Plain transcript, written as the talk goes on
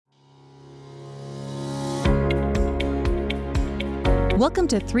Welcome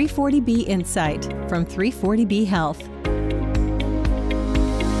to 340B Insight from 340B Health.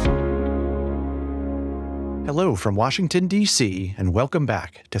 Hello from Washington, D.C., and welcome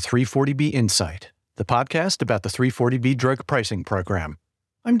back to 340B Insight, the podcast about the 340B drug pricing program.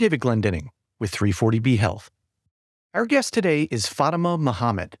 I'm David Glendinning with 340B Health. Our guest today is Fatima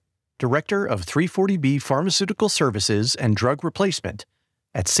Mohammed, Director of 340B Pharmaceutical Services and Drug Replacement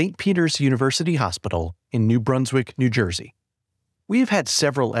at St. Peter's University Hospital in New Brunswick, New Jersey. We have had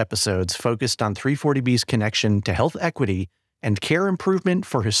several episodes focused on 340B's connection to health equity and care improvement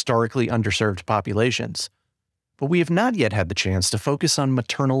for historically underserved populations. But we have not yet had the chance to focus on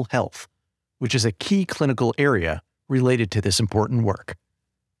maternal health, which is a key clinical area related to this important work.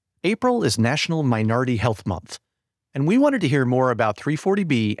 April is National Minority Health Month, and we wanted to hear more about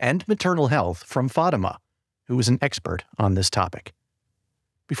 340B and maternal health from Fatima, who is an expert on this topic.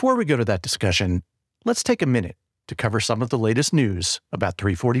 Before we go to that discussion, let's take a minute to cover some of the latest news about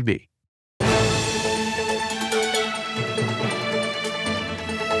 340B.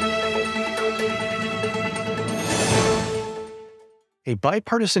 A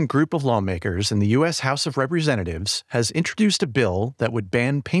bipartisan group of lawmakers in the U.S. House of Representatives has introduced a bill that would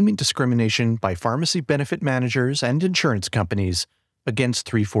ban payment discrimination by pharmacy benefit managers and insurance companies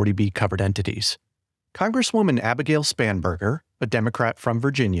against 340B covered entities. Congresswoman Abigail Spanberger, a Democrat from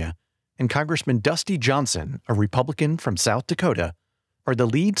Virginia, and Congressman Dusty Johnson, a Republican from South Dakota, are the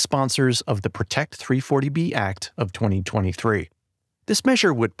lead sponsors of the Protect 340B Act of 2023. This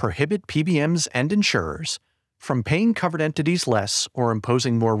measure would prohibit PBMs and insurers from paying covered entities less or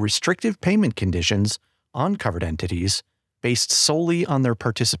imposing more restrictive payment conditions on covered entities based solely on their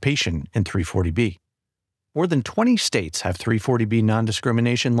participation in 340B. More than 20 states have 340B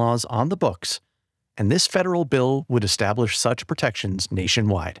non-discrimination laws on the books, and this federal bill would establish such protections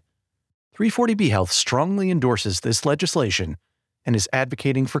nationwide. 340B Health strongly endorses this legislation and is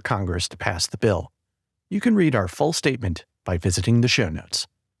advocating for Congress to pass the bill. You can read our full statement by visiting the show notes.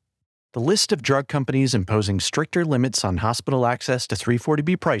 The list of drug companies imposing stricter limits on hospital access to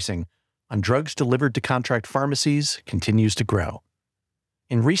 340B pricing on drugs delivered to contract pharmacies continues to grow.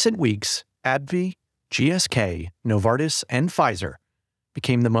 In recent weeks, AbbVie, GSK, Novartis, and Pfizer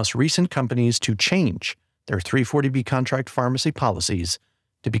became the most recent companies to change their 340B contract pharmacy policies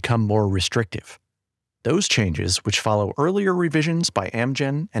to become more restrictive. Those changes, which follow earlier revisions by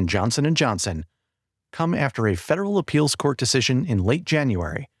Amgen and Johnson & Johnson, come after a federal appeals court decision in late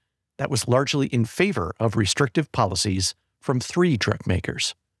January that was largely in favor of restrictive policies from 3 drug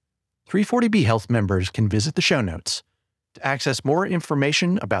makers. 340B Health members can visit the show notes to access more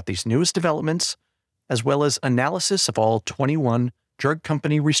information about these newest developments, as well as analysis of all 21 drug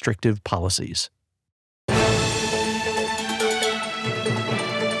company restrictive policies.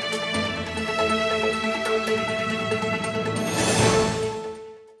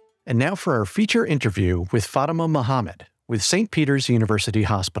 And now for our feature interview with Fatima Mohammed with St. Peter's University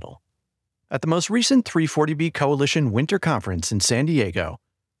Hospital. At the most recent 340B Coalition Winter Conference in San Diego,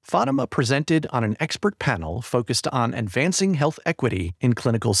 Fatima presented on an expert panel focused on advancing health equity in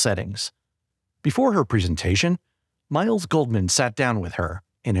clinical settings. Before her presentation, Miles Goldman sat down with her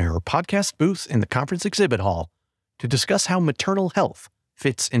in her podcast booth in the conference exhibit hall to discuss how maternal health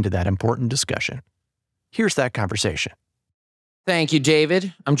fits into that important discussion. Here's that conversation. Thank you,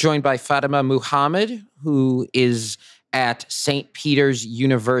 David. I'm joined by Fatima Mohammed, who is at St. Peter's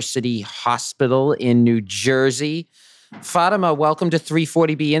University Hospital in New Jersey. Fatima, welcome to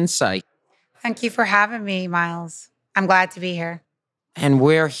 340B Insight. Thank you for having me, Miles. I'm glad to be here. And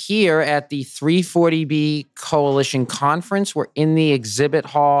we're here at the 340B Coalition Conference. We're in the exhibit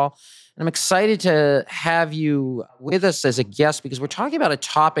hall. And I'm excited to have you with us as a guest because we're talking about a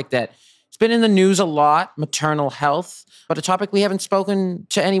topic that it's been in the news a lot, maternal health, but a topic we haven't spoken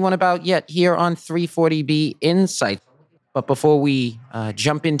to anyone about yet here on 340B Insight. But before we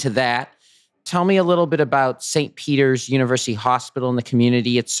jump into that, tell me a little bit about St. Peter's University Hospital and the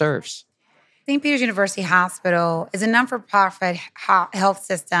community it serves. St. Peter's University Hospital is a non-for-profit health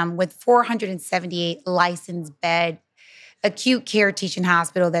system with 478 licensed bed acute care teaching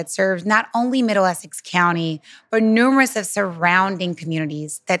hospital that serves not only Middle Essex County, but numerous of surrounding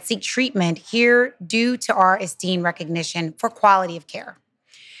communities that seek treatment here due to our esteemed recognition for quality of care.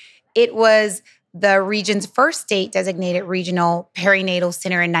 It was the region's first state-designated regional perinatal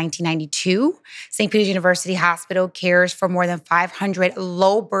center in 1992. St. Peter's University Hospital cares for more than 500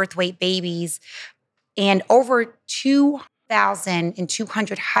 low birth weight babies and over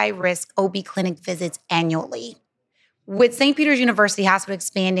 2,200 high-risk OB clinic visits annually. With St. Peter's University Hospital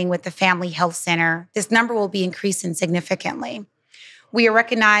expanding with the Family Health Center, this number will be increasing significantly. We are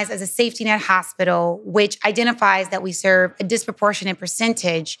recognized as a safety net hospital, which identifies that we serve a disproportionate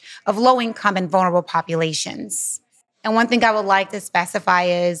percentage of low-income and vulnerable populations. And one thing I would like to specify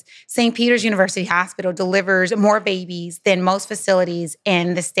is St. Peter's University Hospital delivers more babies than most facilities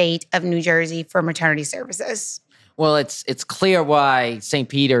in the state of New Jersey for maternity services. Well, it's clear why St.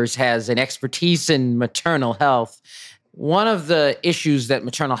 Peter's has an expertise in maternal health. One of the issues that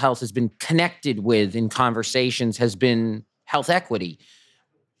maternal health has been connected with in conversations has been health equity.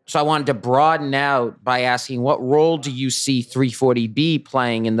 So I wanted to broaden out by asking, what role do you see 340B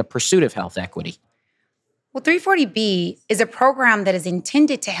playing in the pursuit of health equity? Well, 340B is a program that is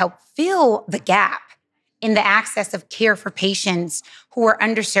intended to help fill the gap in the access of care for patients who are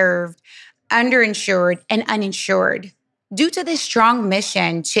underserved, underinsured, and uninsured. Due to this strong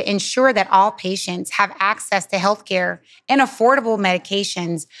mission to ensure that all patients have access to healthcare and affordable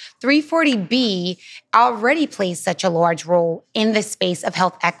medications, 340B already plays such a large role in the space of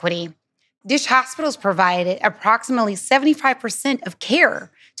health equity. DSH hospitals provided approximately 75% of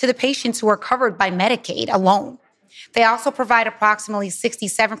care to the patients who are covered by Medicaid alone. They also provide approximately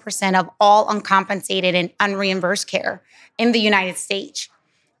 67% of all uncompensated and unreimbursed care in the United States,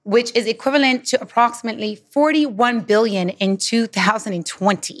 which is equivalent to approximately $41 billion in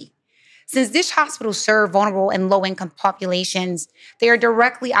 2020. Since DSH hospitals serve vulnerable and low-income populations, they are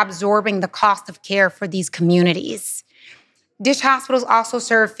directly absorbing the cost of care for these communities. DSH hospitals also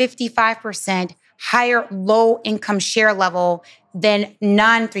serve 55% higher low-income share level than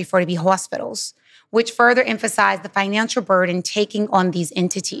non-340B hospitals, which further emphasize the financial burden taking on these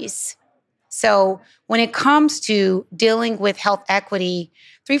entities. So when it comes to dealing with health equity,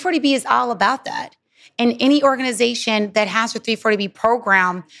 340B is all about that. And any organization that has a 340B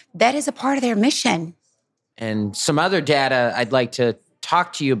program, that is a part of their mission. And some other data I'd like to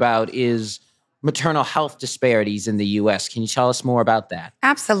talk to you about is maternal health disparities in the U.S. Can you tell us more about that?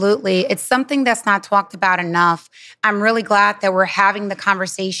 Absolutely. It's something that's not talked about enough. I'm really glad that we're having the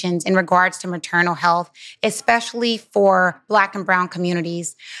conversations in regards to maternal health, especially for Black and Brown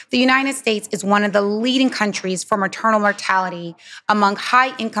communities. The United States is one of the leading countries for maternal mortality among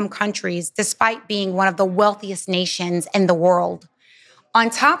high-income countries, despite being one of the wealthiest nations in the world. On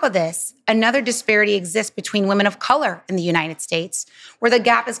top of this, another disparity exists between women of color in the United States, where the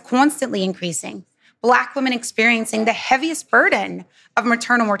gap is constantly increasing. Black women experiencing the heaviest burden of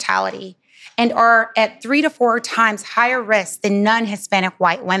maternal mortality and are at 3 to 4 times higher risk than non-Hispanic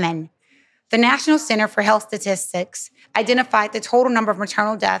white women. The National Center for Health Statistics identified the total number of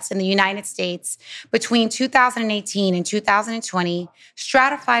maternal deaths in the United States between 2018 and 2020,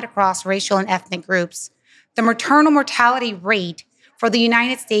 stratified across racial and ethnic groups. The maternal mortality rate for the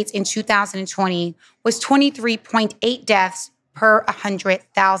United States in 2020 was 23.8 deaths per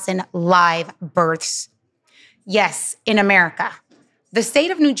 100,000 live births. Yes, in America. The state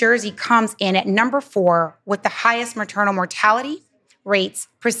of New Jersey comes in at number 4 with the highest maternal mortality rates,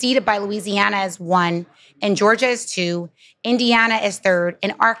 preceded by Louisiana as 1, and Georgia as 2, Indiana as 3rd,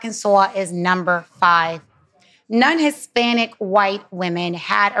 and Arkansas is number 5. Non-Hispanic white women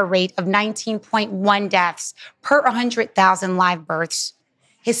had a rate of 19.1 deaths per 100,000 live births.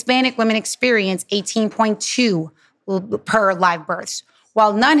 Hispanic women experienced 18.2 per live births,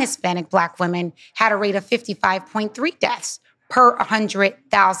 while non-Hispanic Black women had a rate of 55.3 deaths per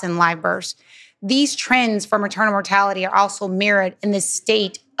 100,000 live births. These trends for maternal mortality are also mirrored in the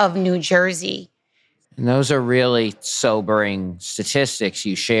state of New Jersey. And those are really sobering statistics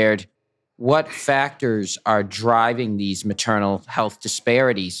you shared. What factors are driving these maternal health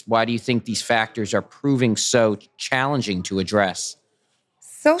disparities? Why do you think these factors are proving so challenging to address?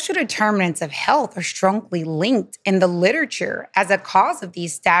 Social determinants of health are strongly linked in the literature as a cause of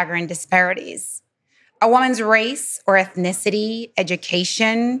these staggering disparities. A woman's race or ethnicity,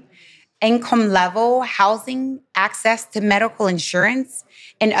 education, income level, housing, access to medical insurance,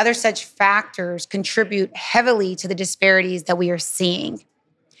 and other such factors contribute heavily to the disparities that we are seeing.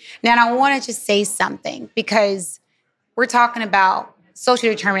 Now, I want to just say something because we're talking about social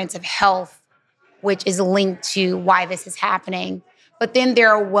determinants of health, which is linked to why this is happening. But then there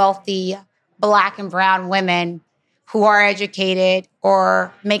are wealthy Black and brown women who are educated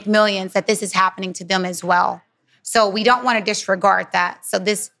or make millions that this is happening to them as well. So we don't want to disregard that. So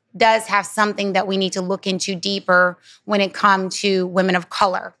this does have something that we need to look into deeper when it comes to women of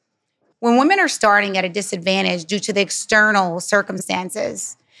color. When women are starting at a disadvantage due to the external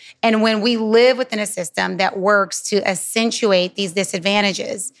circumstances, and when we live within a system that works to accentuate these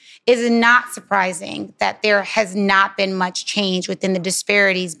disadvantages, it is not surprising that there has not been much change within the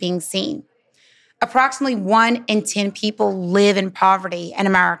disparities being seen. Approximately 1 in 10 people live in poverty in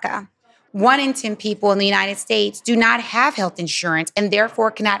America, 1 in 10 people in the United States do not have health insurance and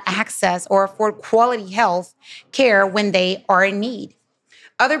therefore cannot access or afford quality health care when they are in need.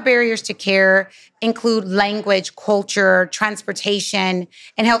 Other barriers to care include language, culture, transportation,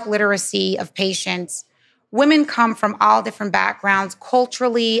 and health literacy of patients. Women come from all different backgrounds,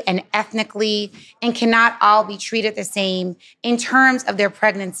 culturally and ethnically, and cannot all be treated the same in terms of their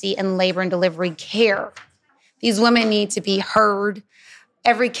pregnancy and labor and delivery care. These women need to be heard.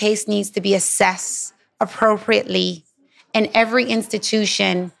 Every case needs to be assessed appropriately, and every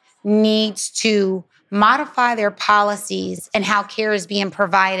institution needs to modify their policies and how care is being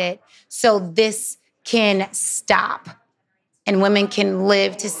provided so this can stop and women can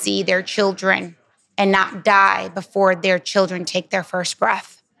live to see their children and not die before their children take their first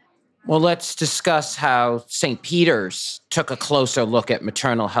breath. Well, let's discuss how St. Peter's took a closer look at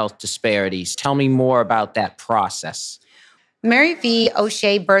maternal health disparities. Tell me more about that process. Mary V.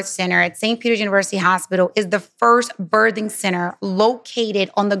 O'Shea Birth Center at St. Peter's University Hospital is the first birthing center located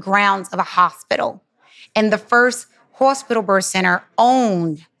on the grounds of a hospital and the first hospital birth center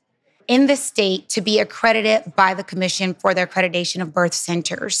owned in the state to be accredited by the Commission for the Accreditation of Birth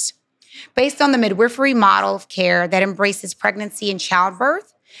Centers. Based on the midwifery model of care that embraces pregnancy and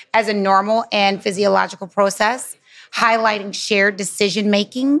childbirth as a normal and physiological process, highlighting shared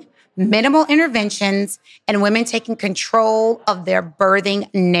decision-making, minimal interventions, and women taking control of their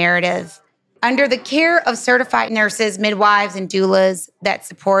birthing narrative. Under the care of certified nurses, midwives, and doulas that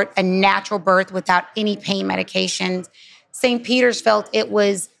support a natural birth without any pain medications, St. Peter's felt it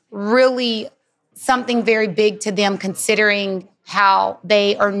was really something very big to them, considering how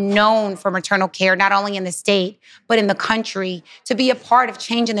they are known for maternal care, not only in the state, but in the country, to be a part of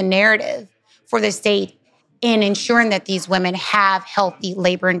changing the narrative for the state in ensuring that these women have healthy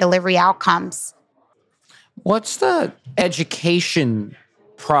labor and delivery outcomes. What's the education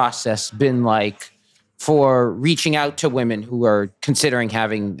process been like for reaching out to women who are considering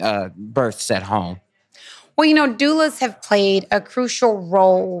having births at home? Well, doulas have played a crucial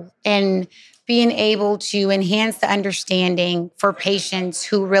role in being able to enhance the understanding for patients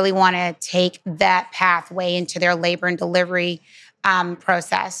who really want to take that pathway into their labor and delivery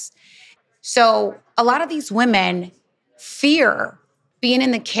process. So a lot of these women fear being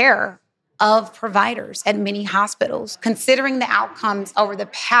in the care of providers at many hospitals, considering the outcomes over the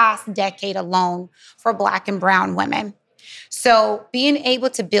past decade alone for Black and brown women. So being able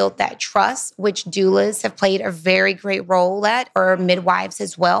to build that trust, which doulas have played a very great role at, or midwives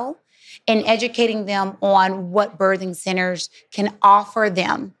as well, in educating them on what birthing centers can offer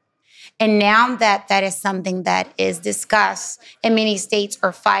them. And now that that is something that is discussed, and many states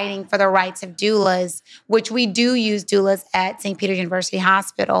are fighting for the rights of doulas, which we do use doulas at St. Peter's University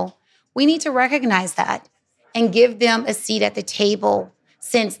Hospital, we need to recognize that and give them a seat at the table,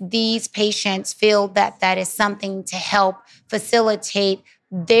 since these patients feel that that is something to help facilitate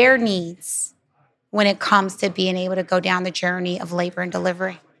their needs when it comes to being able to go down the journey of labor and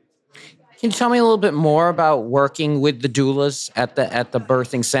delivery. Can you tell me a little bit more about working with the doulas at the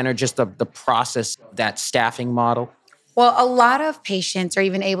birthing center, just the process, that staffing model? Well, a lot of patients are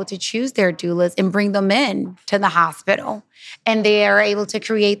even able to choose their doulas and bring them in to the hospital. And they are able to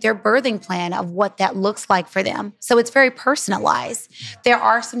create their birthing plan of what that looks like for them. So it's very personalized. There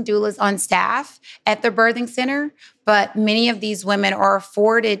are some doulas on staff at the birthing center, but many of these women are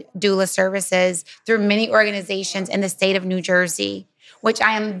afforded doula services through many organizations in the state of New Jersey, which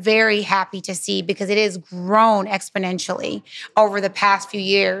I am very happy to see because it has grown exponentially over the past few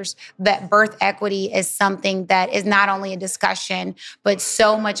years, that birth equity is something that is not only a discussion, but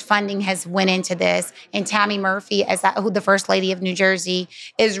so much funding has went into this. And Tammy Murphy, who the First Lady of New Jersey,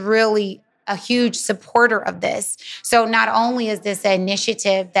 is really a huge supporter of this. So not only is this an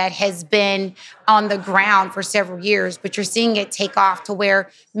initiative that has been on the ground for several years, but you're seeing it take off to where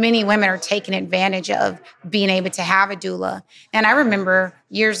many women are taking advantage of being able to have a doula. And I remember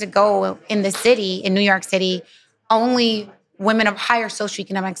years ago in the city, in New York City, only women of higher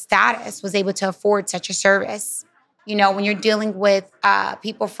socioeconomic status was able to afford such a service. When you're dealing with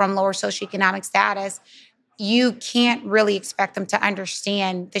people from lower socioeconomic status, you can't really expect them to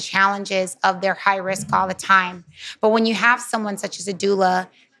understand the challenges of their high risk all the time. But when you have someone such as a doula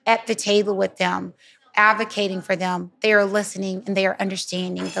at the table with them, advocating for them, they are listening and they are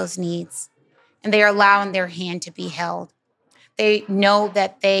understanding those needs. And they are allowing their hand to be held. They know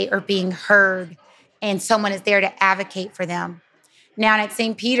that they are being heard and someone is there to advocate for them. Now at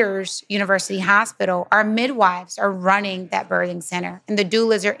St. Peter's University Hospital, our midwives are running that birthing center, and the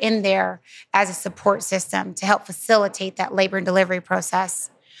doulas are in there as a support system to help facilitate that labor and delivery process.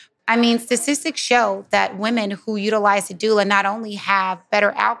 I mean, statistics show that women who utilize a doula not only have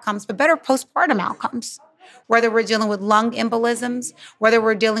better outcomes, but better postpartum outcomes. Whether we're dealing with lung embolisms, whether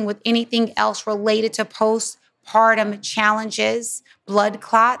we're dealing with anything else related to postpartum challenges, blood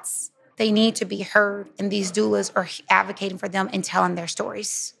clots, they need to be heard. And these doulas are advocating for them and telling their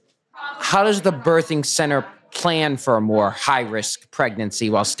stories. How does the birthing center plan for a more high-risk pregnancy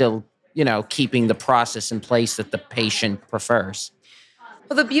while still, keeping the process in place that the patient prefers?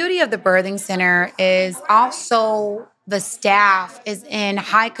 Well, the beauty of the birthing center is also the staff is in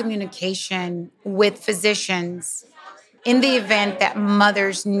high communication with physicians in the event that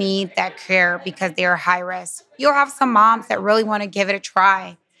mothers need that care because they are high risk. You'll have some moms that really want to give it a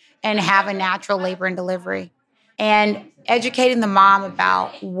try and have a natural labor and delivery. And educating the mom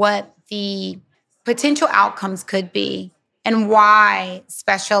about what the potential outcomes could be and why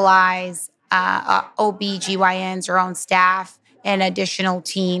specialized OBGYNs or on staff and additional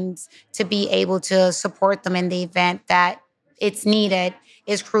teams to be able to support them in the event that it's needed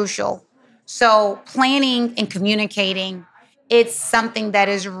is crucial. So planning and communicating, it's something that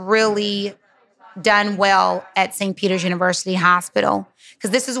is really done well at St. Peter's University Hospital,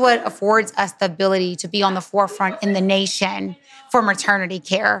 because this is what affords us the ability to be on the forefront in the nation for maternity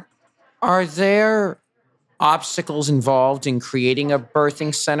care. Are there obstacles involved in creating a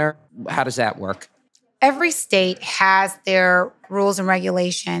birthing center? How does that work? Every state has their rules and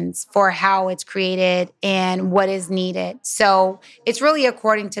regulations for how it's created and what is needed. So it's really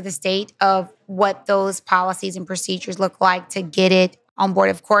according to the state of what those policies and procedures look like to get it on board.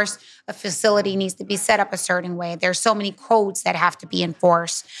 Of course, a facility needs to be set up a certain way. There's so many codes that have to be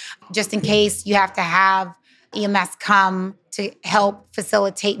enforced. Just in case you have to have EMS come to help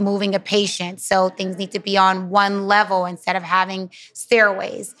facilitate moving a patient. So things need to be on one level instead of having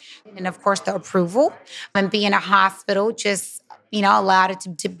stairways. And of course, the approval and being a hospital just, allowed it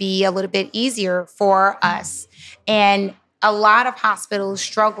to be a little bit easier for us. And a lot of hospitals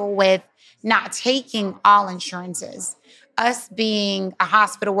struggle with not taking all insurances. Us being a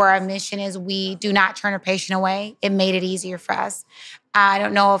hospital where our mission is we do not turn a patient away, it made it easier for us. I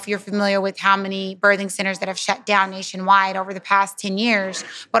don't know if you're familiar with how many birthing centers that have shut down nationwide over the past 10 years,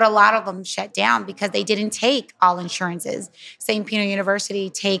 but a lot of them shut down because they didn't take all insurances. St. Peter University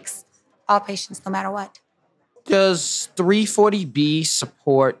takes all patients no matter what. Does 340B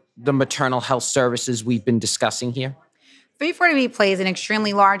support the maternal health services we've been discussing here? 340B plays an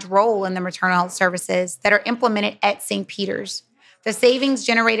extremely large role in the maternal health services that are implemented at St. Peter's. The savings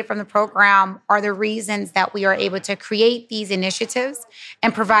generated from the program are the reasons that we are able to create these initiatives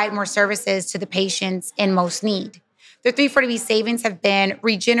and provide more services to the patients in most need. The 340B savings have been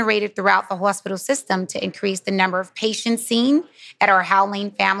regenerated throughout the hospital system to increase the number of patients seen at our Howell Lane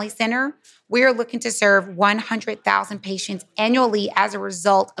Family Center. We are looking to serve 100,000 patients annually as a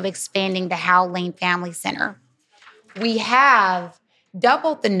result of expanding the Howell Lane Family Center. We have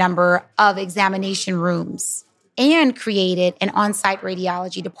doubled the number of examination rooms and created an on-site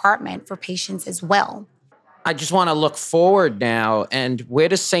radiology department for patients as well. I just want to look forward now. And where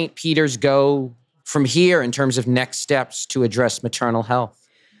does St. Peter's go from here in terms of next steps to address maternal health?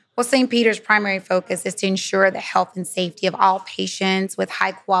 Well, St. Peter's primary focus is to ensure the health and safety of all patients with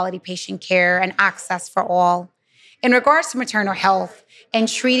high-quality patient care and access for all. In regards to maternal health and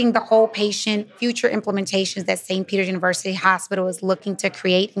treating the whole patient, future implementations that St. Peter's University Hospital is looking to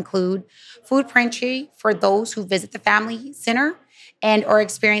create include food pantry for those who visit the family center and are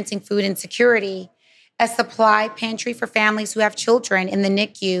experiencing food insecurity, a supply pantry for families who have children in the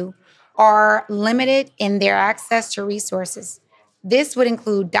NICU are limited in their access to resources. This would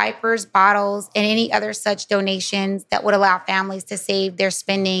include diapers, bottles, and any other such donations that would allow families to save their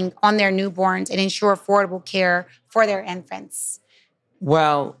spending on their newborns and ensure affordable care for their infants.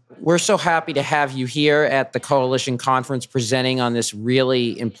 Well, we're so happy to have you here at the Coalition Conference presenting on this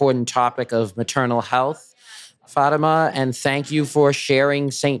really important topic of maternal health, Fatima, and thank you for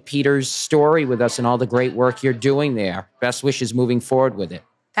sharing St. Peter's story with us and all the great work you're doing there. Best wishes moving forward with it.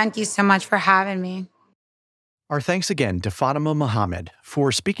 Thank you so much for having me. Our thanks again to Fatima Mohammed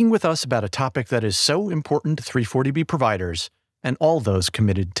for speaking with us about a topic that is so important to 340B providers and all those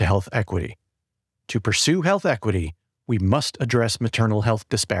committed to health equity. To pursue health equity, we must address maternal health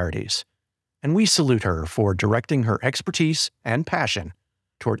disparities, and we salute her for directing her expertise and passion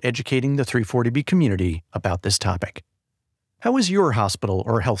toward educating the 340B community about this topic. How is your hospital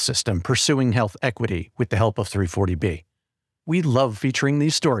or health system pursuing health equity with the help of 340B? We love featuring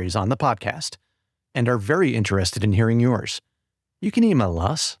these stories on the podcast and are very interested in hearing yours. You can email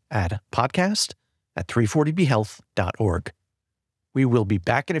us at podcast@340bhealth.org. We will be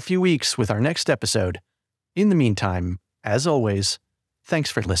back in a few weeks with our next episode. In the meantime, as always, Thanks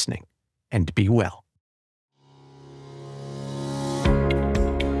for listening, and be well.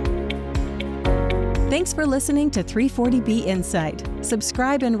 Thanks for listening to 340B Insight.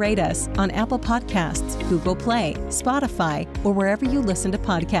 Subscribe and rate us on Apple Podcasts, Google Play, Spotify, or wherever you listen to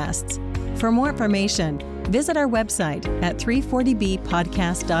podcasts. For more information, visit our website at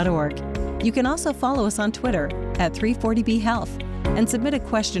 340bpodcast.org. You can also follow us on Twitter at 340B Health and submit a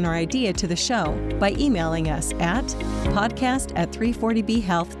question or idea to the show by emailing us at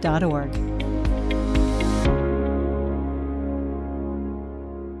podcast@340bhealth.org.